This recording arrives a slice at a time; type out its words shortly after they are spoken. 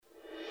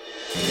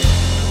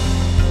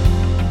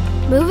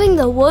Moving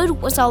the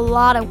wood was a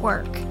lot of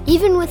work,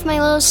 even with my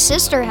little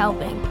sister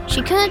helping.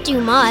 She couldn't do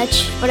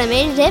much, but it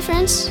made a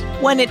difference.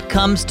 When it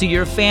comes to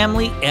your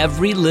family,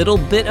 every little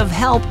bit of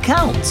help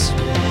counts.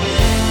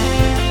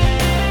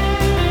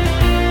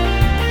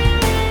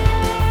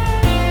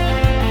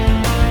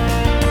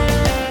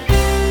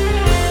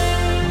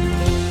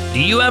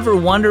 Do you ever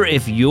wonder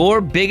if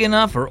you're big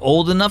enough or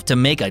old enough to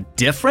make a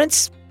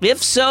difference?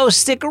 If so,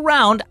 stick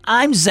around.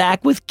 I'm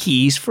Zach with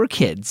Keys for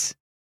Kids.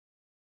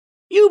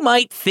 You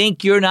might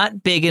think you're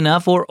not big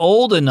enough or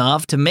old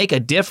enough to make a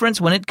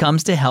difference when it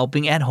comes to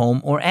helping at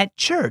home or at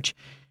church.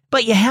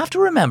 But you have to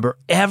remember,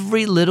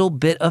 every little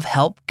bit of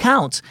help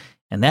counts.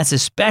 And that's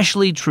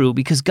especially true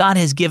because God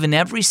has given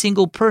every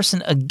single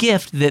person a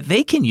gift that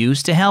they can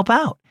use to help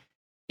out.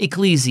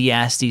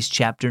 Ecclesiastes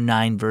chapter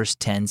 9 verse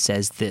 10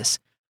 says this,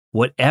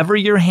 "Whatever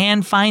your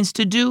hand finds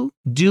to do,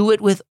 do it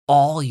with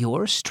all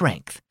your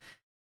strength."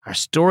 Our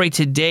story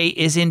today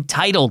is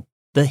entitled,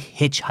 The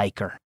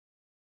Hitchhiker.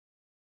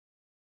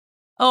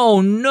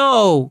 "Oh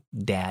no,"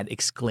 Dad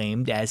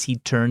exclaimed as he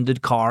turned the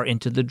car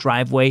into the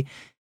driveway.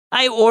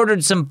 "I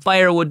ordered some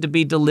firewood to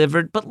be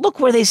delivered, but look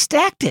where they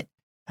stacked it.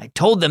 I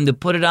told them to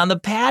put it on the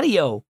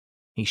patio."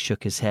 He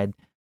shook his head.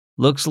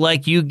 "Looks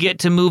like you get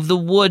to move the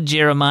wood,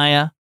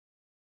 Jeremiah."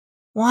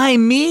 "Why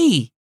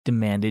me?"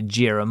 demanded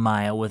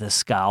Jeremiah with a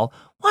scowl.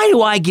 "Why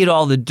do I get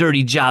all the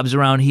dirty jobs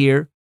around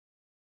here?"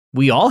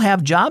 "We all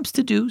have jobs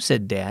to do,"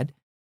 said Dad.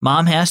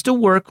 "Mom has to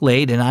work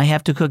late and I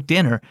have to cook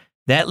dinner.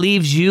 That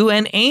leaves you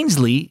and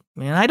Ainsley,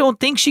 and I don't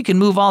think she can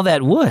move all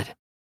that wood."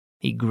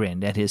 He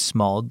grinned at his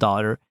small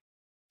daughter.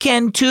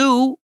 "Can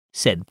too,"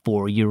 said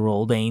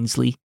 4-year-old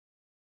Ainsley.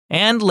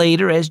 And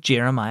later, as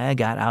Jeremiah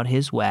got out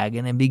his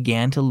wagon and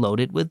began to load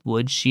it with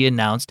wood, she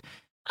announced,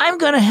 "I'm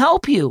going to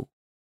help you."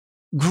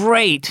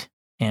 "Great,"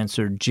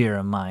 answered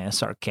Jeremiah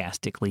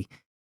sarcastically.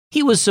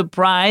 He was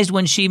surprised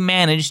when she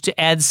managed to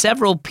add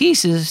several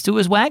pieces to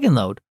his wagon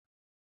load.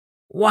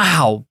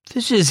 "Wow,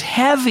 this is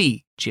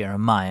heavy,"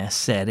 Jeremiah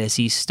said as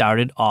he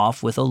started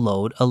off with a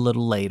load a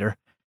little later.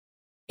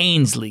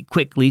 Ainsley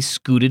quickly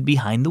scooted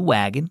behind the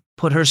wagon,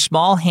 put her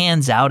small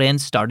hands out,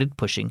 and started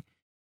pushing.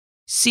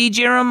 "See,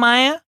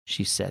 Jeremiah,"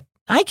 she said,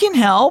 "I can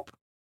help."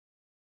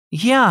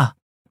 "Yeah,"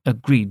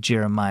 agreed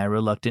Jeremiah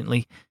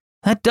reluctantly.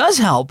 "That does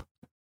help."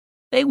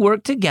 They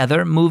worked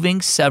together,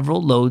 moving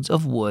several loads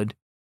of wood.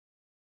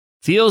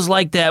 "Feels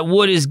like that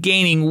wood is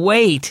gaining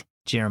weight,"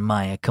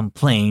 Jeremiah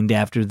complained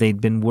after they'd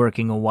been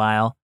working a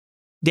while.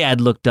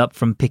 Dad looked up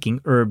from picking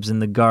herbs in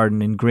the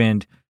garden and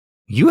grinned.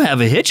 "You have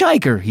a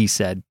hitchhiker," he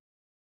said.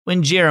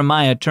 When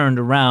Jeremiah turned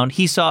around,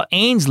 he saw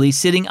Ainsley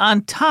sitting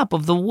on top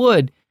of the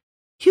wood.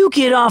 "You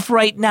get off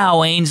right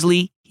now,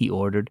 Ainsley," he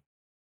ordered.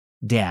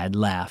 Dad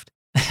laughed.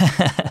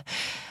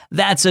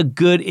 "That's a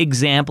good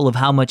example of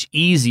how much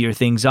easier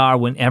things are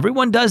when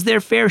everyone does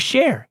their fair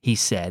share," he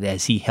said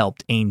as he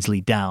helped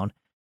Ainsley down.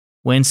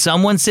 "When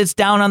someone sits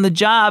down on the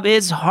job,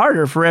 it's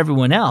harder for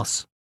everyone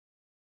else."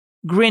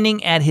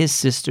 Grinning at his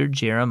sister,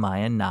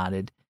 Jeremiah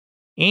nodded.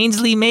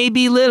 Ainsley may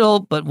be little,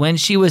 but when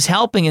she was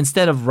helping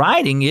instead of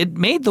riding, it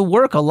made the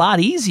work a lot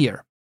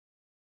easier.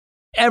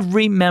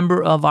 "Every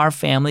member of our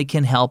family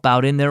can help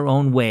out in their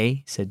own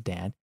way," said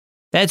Dad.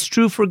 "That's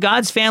true for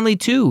God's family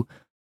too.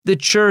 The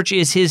church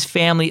is his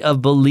family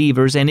of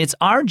believers, and it's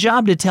our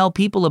job to tell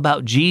people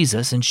about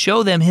Jesus and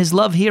show them his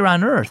love here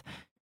on earth.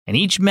 And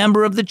each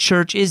member of the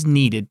church is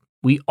needed.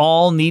 We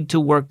all need to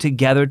work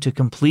together to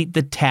complete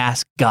the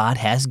task God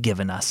has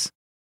given us."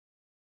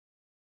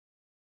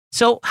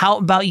 So how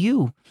about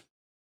you?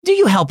 Do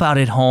you help out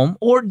at home,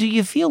 or do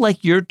you feel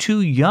like you're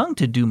too young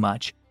to do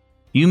much?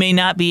 You may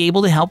not be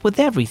able to help with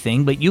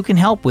everything, but you can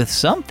help with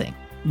something.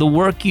 The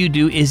work you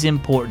do is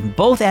important,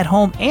 both at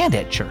home and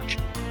at church.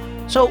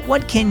 So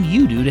what can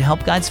you do to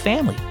help God's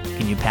family?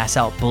 Can you pass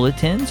out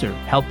bulletins or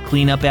help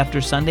clean up after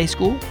Sunday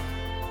school?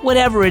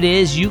 Whatever it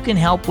is, you can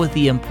help with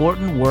the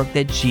important work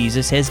that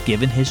Jesus has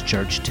given his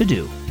church to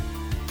do.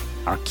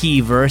 Our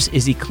key verse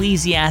is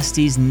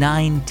Ecclesiastes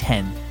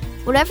 9:10.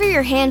 Whatever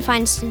your hand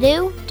finds to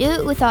do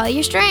it with all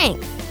your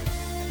strength.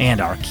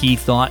 And our key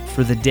thought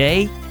for the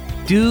day,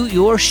 do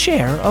your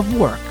share of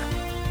work.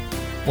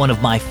 One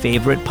of my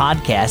favorite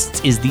podcasts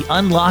is the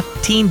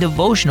Unlocked Teen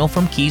Devotional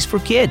from Keys for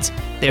Kids.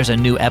 There's a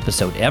new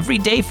episode every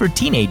day for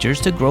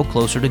teenagers to grow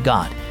closer to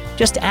God.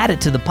 Just add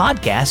it to the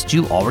podcast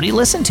you already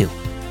listen to.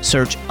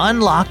 Search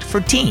Unlocked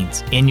for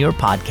Teens in your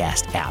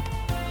podcast app.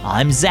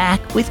 I'm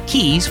Zach with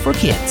Keys for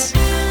Kids.